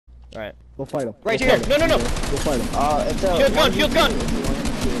Alright. We'll fight him. Right here. No. We'll fight him. It's a Shield gun.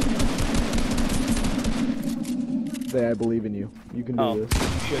 Zay, I believe in you. You can do this.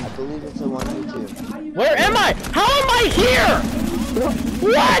 I believe it's a 1v2. Where am I? How am I here?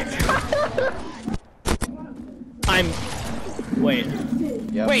 What? Wait.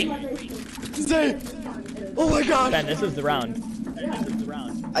 Yep. Wait. Zay! Oh my god! Ben, this is the round.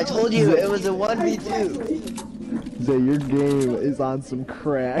 I told you it was a 1v2. Zay, your game is on some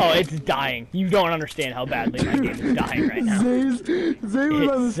crack. Oh, it's dying. You don't understand how badly my game is dying right now. Zay was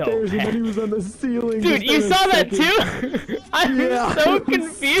on the so stairs bad. and then he was on the ceiling. Dude, you saw that too? I'm so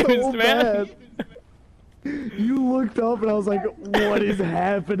confused, so man. Bad. You looked up and I was like, what is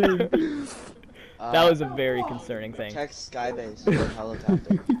happening? That was a very concerning thing. Text Skybase for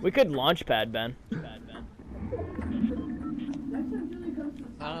helotactic. We could launch pad, Ben.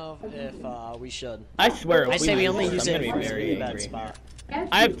 I don't know if we should. I swear, I say we only lose, use I'm it gonna be for very that angry. spot.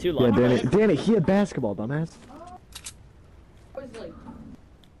 I have 2 Yeah, launch pads. Danny, he had basketball, dumbass.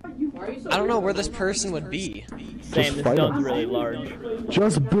 I don't know where this person would be. Same, this fight gun's him. really large.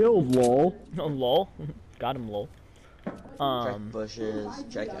 Just build, lol. Oh, lol. Got him, lol. Check bushes,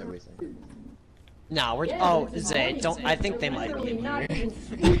 check everything. Nah, we're Zay, don't I think they might be in here.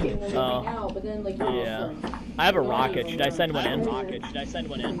 Oh. Yeah. I have a rocket. Should I send one in?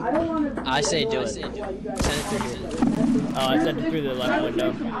 I say do it. Send it through here. Oh, I sent it through the left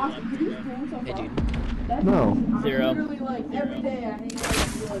window. Hey dude. No. 0.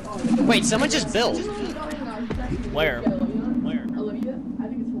 Wait, someone just built. Where?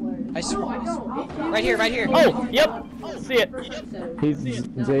 I swear. Right here. Oh, yep. See it.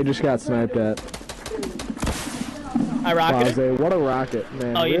 Zay just got sniped at. I Wow, rocketed. Zay, what a rocket,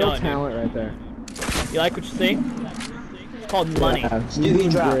 man. Oh, you Real know it, dude. talent right there. You like what you see? It's called money. Yeah, Dude, he's he doing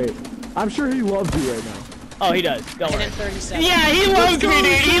dropped. great. I'm sure he loves you right now. Oh, he does. Don't worry. 37. Yeah, he loves me,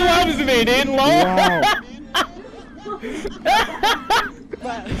 dude. He loves me, dude. Lol. Wow.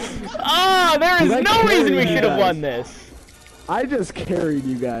 Oh, there is Dude, I no reason we carried you should have guys. won this. I just carried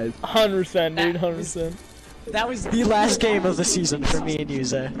you guys. 100%, dude. 100%. That was the last game of the season for me and you,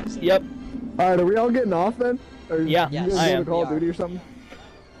 Zay. Yep. Alright, are we all getting off then? Or Yeah, you guys I going am. to Call of We are. Duty or something?